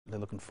They're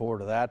looking forward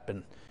to that.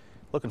 Been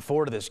looking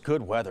forward to this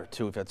good weather,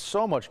 too. We've had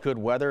so much good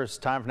weather. It's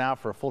time now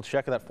for a full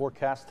check of that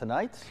forecast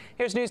tonight.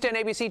 Here's News 10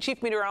 ABC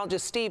Chief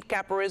Meteorologist Steve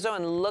Caparizzo,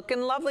 and looking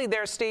lovely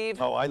there,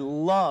 Steve. Oh, I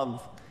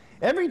love,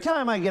 every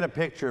time I get a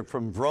picture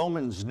from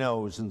Vrooman's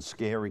Nose in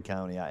Schoharie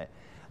County,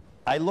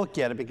 I look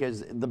at it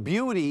because the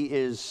beauty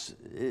is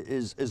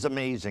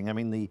amazing. I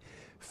mean, the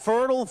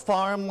fertile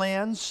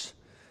farmlands,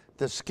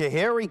 the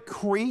Schoharie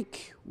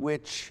Creek,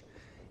 which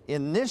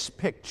in this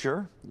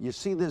picture, you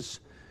see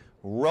this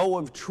row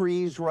of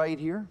trees right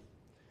here?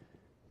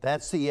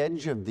 That's the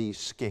edge of the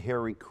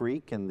Schoharie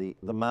Creek and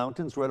the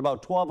mountains. We're at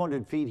about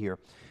 1,200 feet here.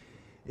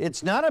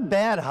 It's not a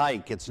bad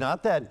hike. It's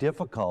not that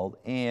difficult.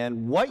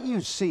 And what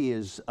you see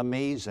is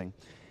amazing.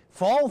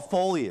 Fall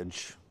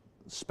foliage,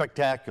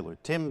 spectacular.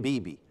 Tim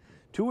Beebe.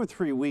 2 or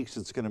 3 weeks,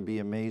 it's going to be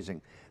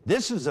amazing.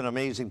 This is an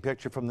amazing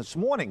picture from this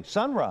morning,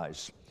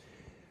 sunrise.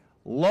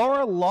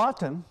 Laura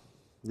Lawton,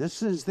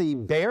 this is the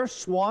Bear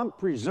Swamp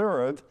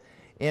Preserve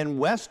in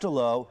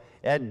Westerlo.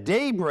 At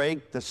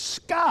daybreak, the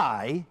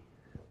sky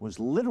was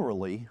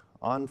literally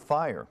on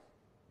fire.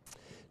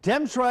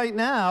 Temps right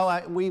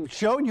now, we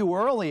showed you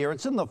earlier,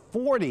 it's in the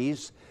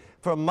 40s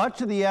for much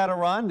of the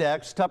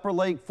Adirondacks. Tupper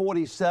Lake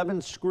 47,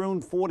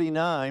 Scroon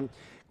 49,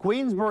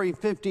 Queensbury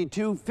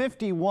 52,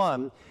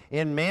 51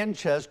 in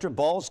Manchester,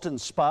 Ballston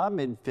Spa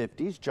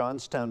mid-50s,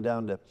 Johnstown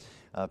down to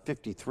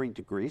 53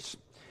 degrees.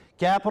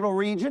 Capital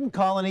Region,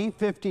 Colony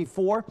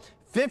 54,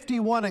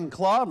 51 in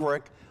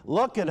Claverick.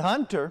 Look at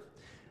Hunter,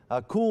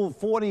 a cool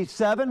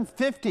 47,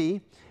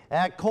 50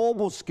 at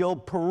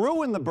Cobleskill,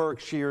 Peru in the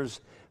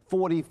Berkshires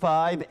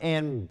 45,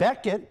 and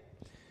Beckett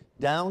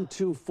down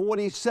to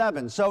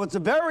 47. So it's a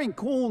very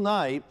cool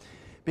night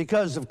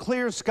because of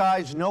clear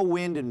skies, no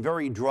wind, and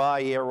very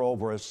dry air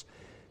over us.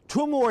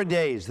 2 more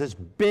days, this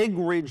big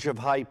ridge of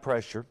high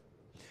pressure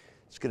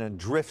is going to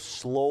drift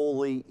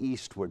slowly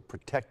eastward,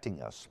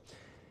 protecting us.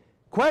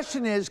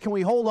 Question is, can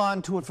we hold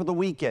on to it for the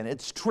weekend?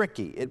 It's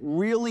tricky. It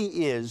really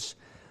is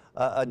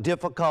a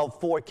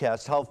difficult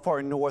forecast, how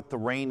far north the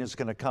rain is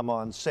going to come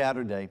on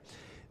Saturday.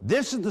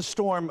 This is the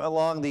storm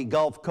along the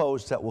Gulf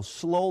Coast that will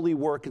slowly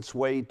work its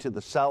way to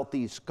the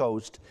southeast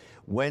coast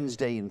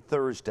Wednesday and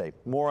Thursday.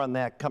 More on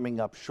that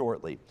coming up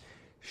shortly.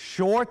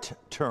 Short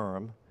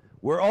term,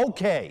 we're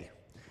okay.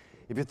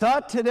 If you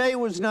thought today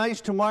was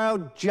nice,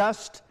 tomorrow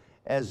just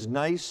as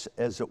nice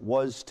as it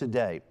was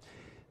today.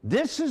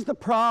 This is the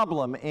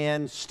problem,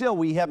 and still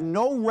we have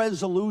no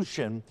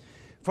resolution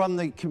from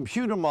the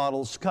computer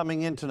models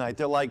coming in tonight.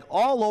 They're like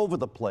all over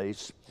the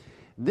place.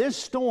 This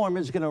storm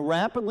is going to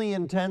rapidly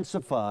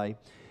intensify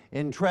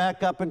and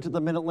track up into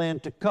the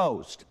mid-Atlantic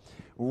coast.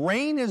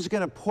 Rain is going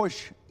to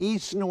push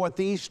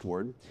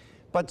east-northeastward,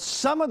 but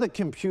some of the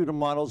computer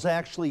models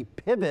actually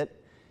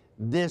pivot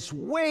this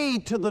way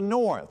to the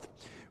north.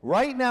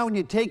 Right now, when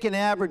you take an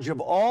average of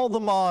all the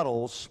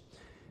models,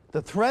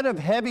 the threat of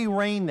heavy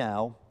rain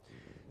now,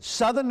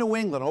 southern New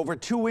England, over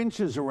 2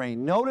 inches of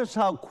rain. Notice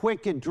how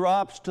quick it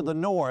drops to the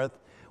north.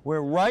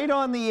 We're right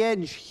on the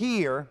edge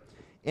here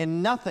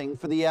and nothing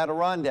for the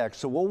Adirondacks,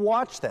 so we'll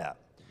watch that.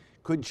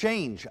 Could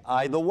change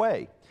either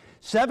way.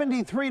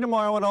 73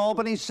 tomorrow in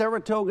Albany,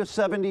 Saratoga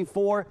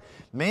 74,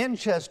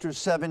 Manchester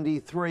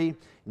 73,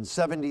 and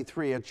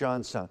 73 at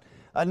Johnstown.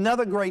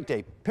 Another great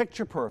day,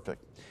 picture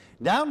perfect.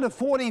 Down to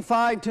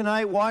 45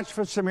 tonight. Watch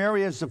for some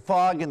areas of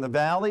fog in the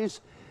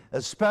valleys,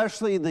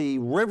 especially the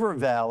river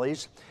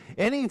valleys.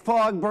 Any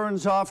fog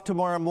burns off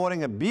tomorrow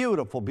morning. A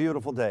beautiful,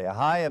 beautiful day. A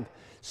high of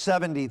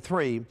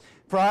 73.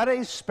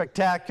 Friday,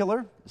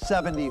 spectacular,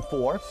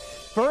 74.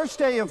 First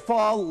day of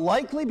fall,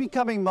 likely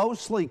becoming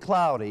mostly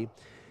cloudy.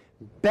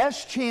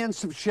 Best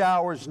chance of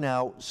showers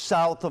now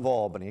south of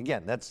Albany.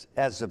 Again, that's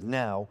as of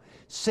now,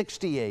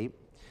 68.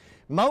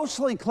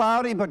 Mostly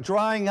cloudy, but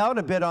drying out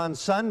a bit on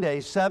Sunday,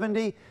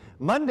 70.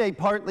 Monday,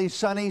 partly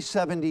sunny,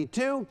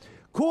 72.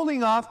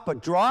 Cooling off,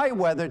 but dry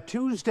weather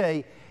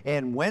Tuesday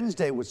and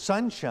Wednesday with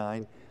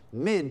sunshine,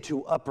 mid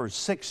to upper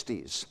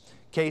 60s.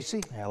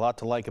 Casey? Yeah, a lot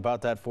to like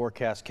about that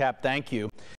forecast. Cap, thank you.